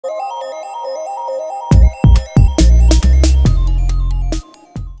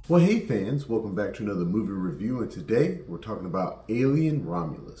Well, hey fans, welcome back to another movie review, and today we're talking about Alien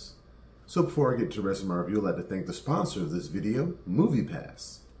Romulus. So before I get to the rest of my review, I'd like to thank the sponsor of this video,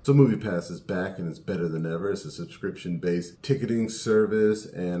 MoviePass. So MoviePass is back and it's better than ever. It's a subscription-based ticketing service,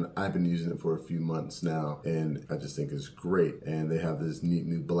 and I've been using it for a few months now, and I just think it's great. And they have this neat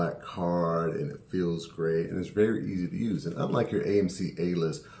new black card, and it feels great, and it's very easy to use. And unlike your AMC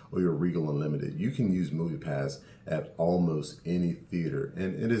A-List or your Regal Unlimited, you can use MoviePass at almost any theater,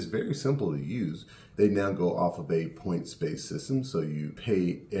 and it is very simple to use. They now go off of a points-based system, so you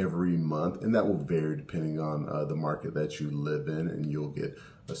pay every month, and that will vary depending on the market that you live in, and you'll get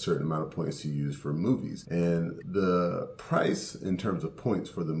a certain amount of points to use for movies. And the price in terms of points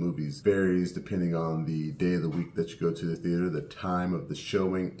for the movies varies depending on the day of the week that you go to the theater, the time of the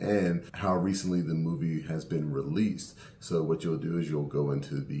showing, and how recently the movie has been released. So what you'll do is you'll go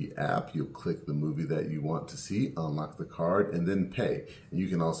into the app, you'll click the movie that you want to see, unlock the card, and then pay. And you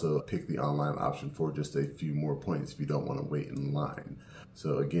can also pick the online option for just a few more points if you don't want to wait in line.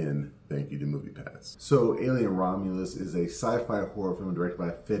 So again, thank you to MoviePass. So Alien Romulus is a sci-fi horror film directed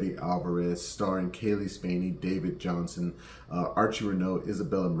by Fede Álvarez, starring Cailee Spaeny, David Jonsson, Archie Renaux,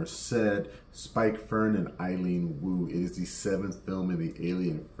 Isabela Merced, Fearn, and Aileen Wu. It is the 7th film in the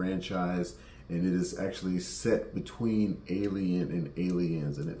Alien franchise, and it is actually set between Alien and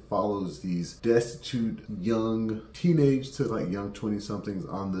Aliens, and it follows these destitute young teenage to like young 20-somethings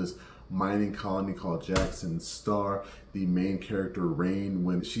on this mining colony called Jackson Star. The main character, Rain,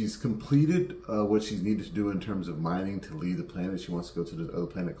 when she's completed what she's needed to do in terms of mining to leave the planet, she wants to go to this other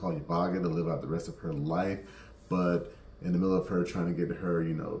planet called Ibaga to live out the rest of her life. But in the middle of her trying to get her,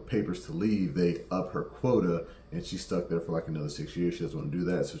 papers to leave, they up her quota, and she's stuck there for like another 6 years. She doesn't want to do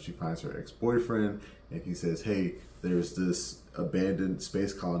that, so she finds her ex-boyfriend, and he says, hey, there's this abandoned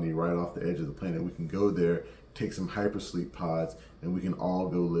space colony right off the edge of the planet. We can go there, take some hypersleep pods, and we can all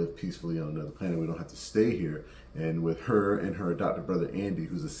go live peacefully on another planet. We don't have to stay here. And with her and her adopted brother Andy,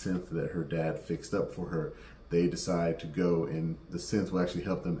 who's a synth that her dad fixed up for her, they decide to go, and the synth will actually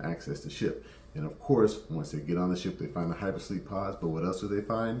help them access the ship. And of course, once they get on the ship, they find the hypersleep pods, but what else do they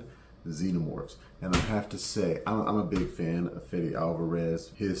find? The xenomorphs. And I have to say, I'm a big fan of Fede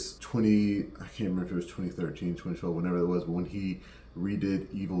Álvarez. His I can't remember if it was 2013, 2012, whenever it was, but when he redid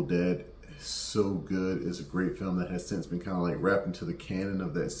Evil Dead, so good. It's a great film that has since been kind of like wrapped into the canon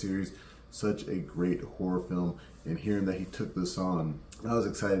of that series. Such a great horror film, and hearing that he took this on, I was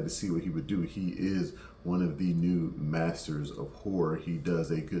excited to see what he would do. He is one of the new masters of horror. He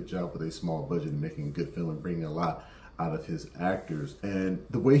does a good job with a small budget and making a good film and bringing a lot out of his actors. And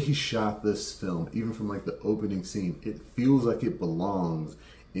the way he shot this film, even from like the opening scene, it feels like it belongs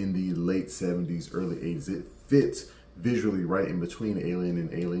in the late 70s, early 80s. It fits visually right in between Alien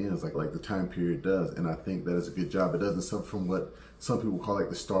and Aliens, like the time period does, and I think that is a good job. It doesn't suffer from what some people call like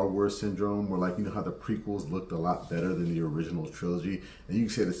the Star Wars syndrome, where like, how the prequels looked a lot better than the original trilogy, and you can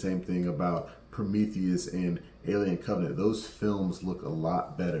say the same thing about Prometheus and Alien Covenant. Those films look a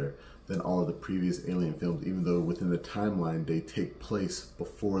lot better than all of the previous Alien films, even though within the timeline they take place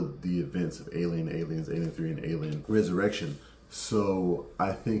before the events of Alien, Aliens, Alien 3, and Alien Resurrection. So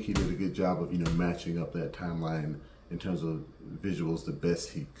I think he did a good job of matching up that timeline in terms of visuals the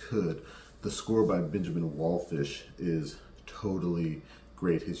best he could. The score by Benjamin Wallfish is totally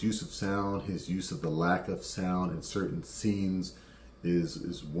great. His use of sound, his use of the lack of sound in certain scenes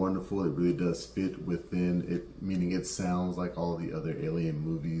is wonderful. It really does fit within it, meaning it sounds like all the other Alien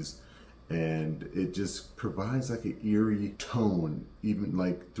movies, and it just provides like an eerie tone. Even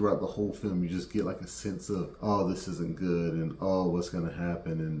like throughout the whole film, you just get like a sense of, oh, this isn't good, and oh, what's gonna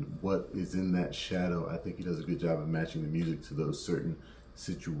happen, and what is in that shadow. I think he does a good job of matching the music to those certain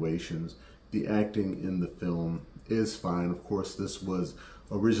situations. The acting in the film is fine. Of course, this was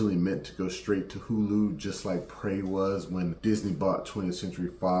originally meant to go straight to Hulu, just like Prey was when Disney bought 20th Century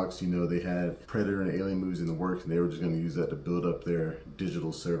Fox. They had Predator and Alien movies in the works, and they were just going to use that to build up their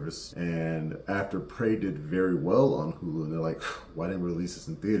digital service. And after Prey did very well on Hulu, and they're like, why didn't we release this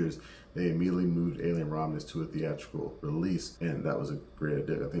in theaters? They immediately moved Alien Romulus to a theatrical release, and that was a great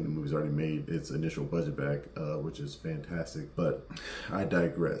idea. I think the movie's already made its initial budget back, which is fantastic, but I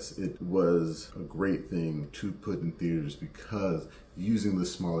digress. It was a great thing to put in theaters because using the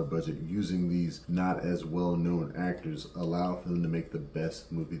smaller budget, using these not as well-known actors, allow for them to make the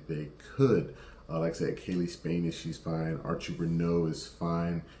best movie they could. Like I said, Cailee Spaeny, she's fine. Archie Renaux is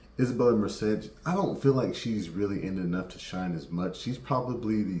fine. Isabela Merced, I don't feel like she's really in enough to shine as much. She's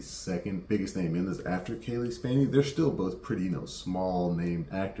probably the second biggest name in this after Cailee Spaeny. They're still both pretty, small name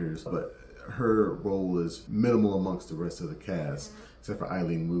actors, but her role is minimal amongst the rest of the cast. except for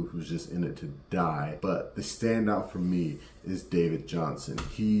Aileen Wu, who's just in it to die. But the standout for me is David Jonsson.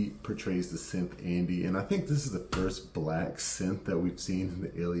 He portrays the synth Andy, and I think this is the first black synth that we've seen in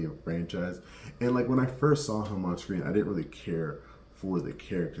the Alien franchise. And like when I first saw him on screen, I didn't really care for the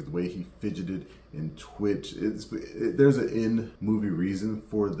character, the way he fidgeted and twitched. There's an in-movie reason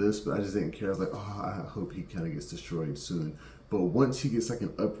for this, but I just didn't care. I was like, oh, I hope he kind of gets destroyed soon. But once he gets like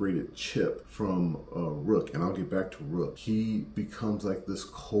an upgraded chip from Rook, and I'll get back to Rook, he becomes like this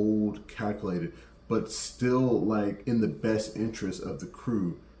cold, calculated, but still like in the best interest of the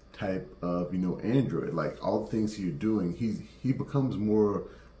crew type of, you know, android. Like all the things you're doing, he becomes more or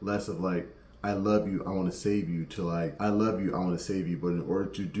less of like, I love you, I want to save you, to like, I love you, I want to save you, but in order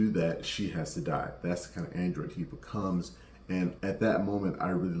to do that, she has to die. That's the kind of android he becomes. And at that moment, I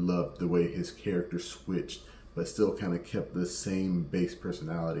really loved the way his character switched, but still kind of kept the same base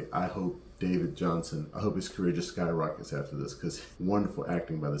personality. I hope David Jonsson, I hope his career just skyrockets after this, because wonderful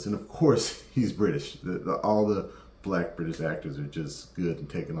acting by this. And of course, he's British. All the black British actors are just good and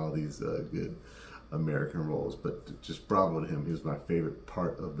taking all these good American roles, but just bravo to him. He was my favorite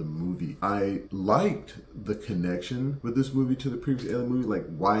part of the movie. I liked the connection with this movie to the previous Alien movie, like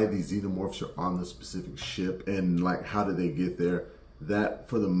why these xenomorphs are on the specific ship and like how did they get there. That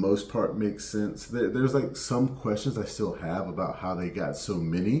for the most part makes sense. There's like some questions I still have about how they got so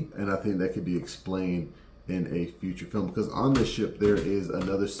many, and I think that could be explained in a future film, because on the ship there is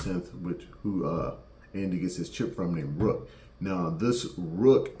another synth who Andy gets his chip from, named Rook. Now, this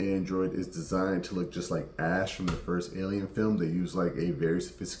Rook android is designed to look just like Ash from the first Alien film. They use like a very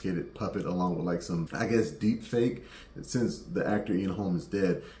sophisticated puppet along with like some, I guess, deep fake. Since the actor Ian Holm is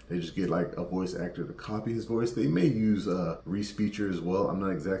dead, they just get like a voice actor to copy his voice. They may use re-speecher as well. I'm not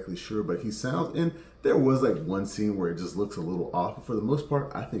exactly sure, but he sounds, and there was like one scene where it just looks a little off. But for the most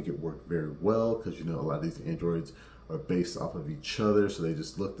part, I think it worked very well, because you know, a lot of these androids are based off of each other, so they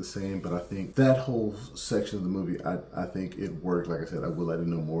just look the same. But I think that whole section of the movie, I think it worked. Like I said, I would like to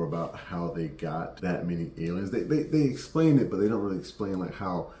know more about how they got that many aliens. They explain it, but they don't really explain like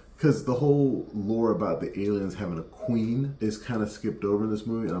how, because the whole lore about the aliens having a queen is kind of skipped over in this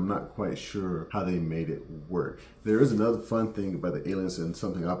movie, and I'm not quite sure how they made it work. There is another fun thing about the aliens, and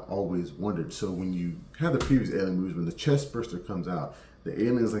something I've always wondered. So when you have the previous Alien movies, when the chest burster comes out, the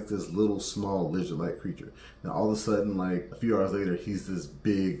alien is like this little small lizard-like creature. Now all of a sudden, like a few hours later, he's this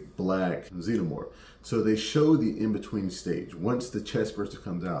big black xenomorph. So they show the in-between stage. Once the chest burster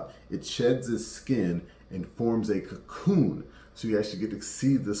comes out, it sheds its skin and forms a cocoon. So you actually get to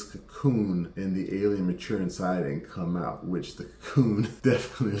see this cocoon and the alien mature inside and come out, which the cocoon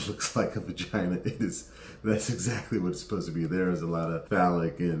definitely looks like a vagina. That's exactly what it's supposed to be. There is a lot of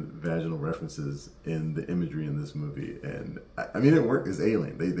phallic and vaginal references in the imagery in this movie. And I mean, it worked as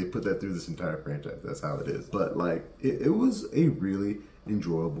Alien. They put that through this entire franchise. That's how it is. But like, it was a really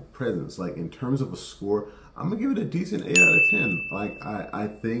enjoyable presence. Like in terms of a score, I'm gonna give it a decent 8 out of 10. Like I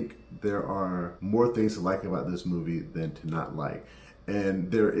think there are more things to like about this movie than to not like.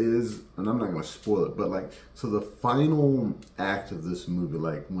 And there is, and I'm not gonna spoil it, but like, so the final act of this movie,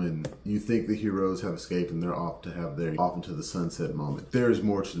 like when you think the heroes have escaped and they're off to have their off into the sunset moment, there is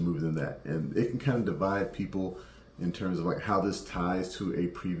more to the movie than that. And it can kind of divide people in terms of like how this ties to a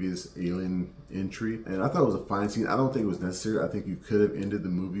previous Alien entry. And I thought it was a fine scene. I don't think it was necessary. I think you could have ended the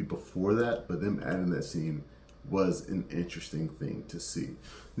movie before that, but them adding that scene was an interesting thing to see.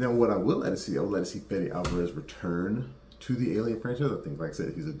 Now, what I would like to see, I would like to see Fede Álvarez return to the Alien franchise. I think, like I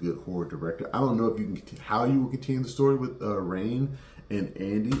said, he's a good horror director. I don't know if you can how you will continue the story with Rain and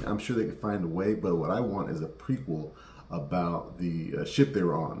Andy. I'm sure they could find a way, but what I want is a prequel about the ship they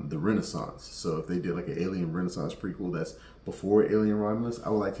were on, the Renaissance. So if they did like an Alien Renaissance prequel that's before Alien Romulus, I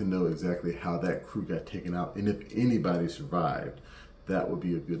would like to know exactly how that crew got taken out, and if anybody survived. That would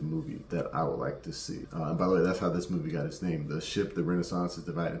be a good movie that I would like to see. And by the way, that's how this movie got its name. The ship, the Renaissance, is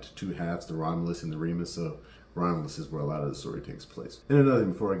divided into two halves, the Romulus and the Remus. So Romulus is where a lot of the story takes place. And another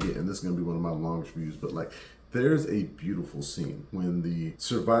thing before I get in, this is going to be one of my longest reviews, but like, there's a beautiful scene when the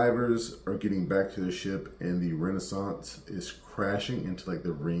survivors are getting back to the ship and the Renaissance is crashing into like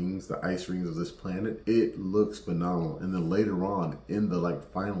the rings, the ice rings of this planet. It looks phenomenal. And then later on in the like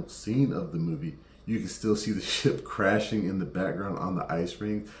final scene of the movie, you can still see the ship crashing in the background on the ice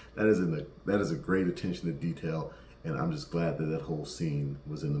rings. That is a great attention to detail, and I'm just glad that that whole scene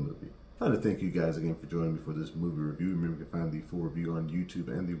was in the movie. I'd like to thank you guys again for joining me for this movie review. Remember, you can find the full review on YouTube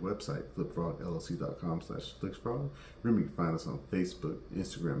and the website, flipfrogllc.com/clicksfrog. Remember, you can find us on Facebook,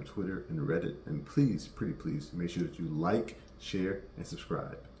 Instagram, Twitter, and Reddit. And please, pretty please, make sure that you like, share, and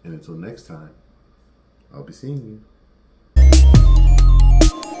subscribe. And until next time, I'll be seeing you.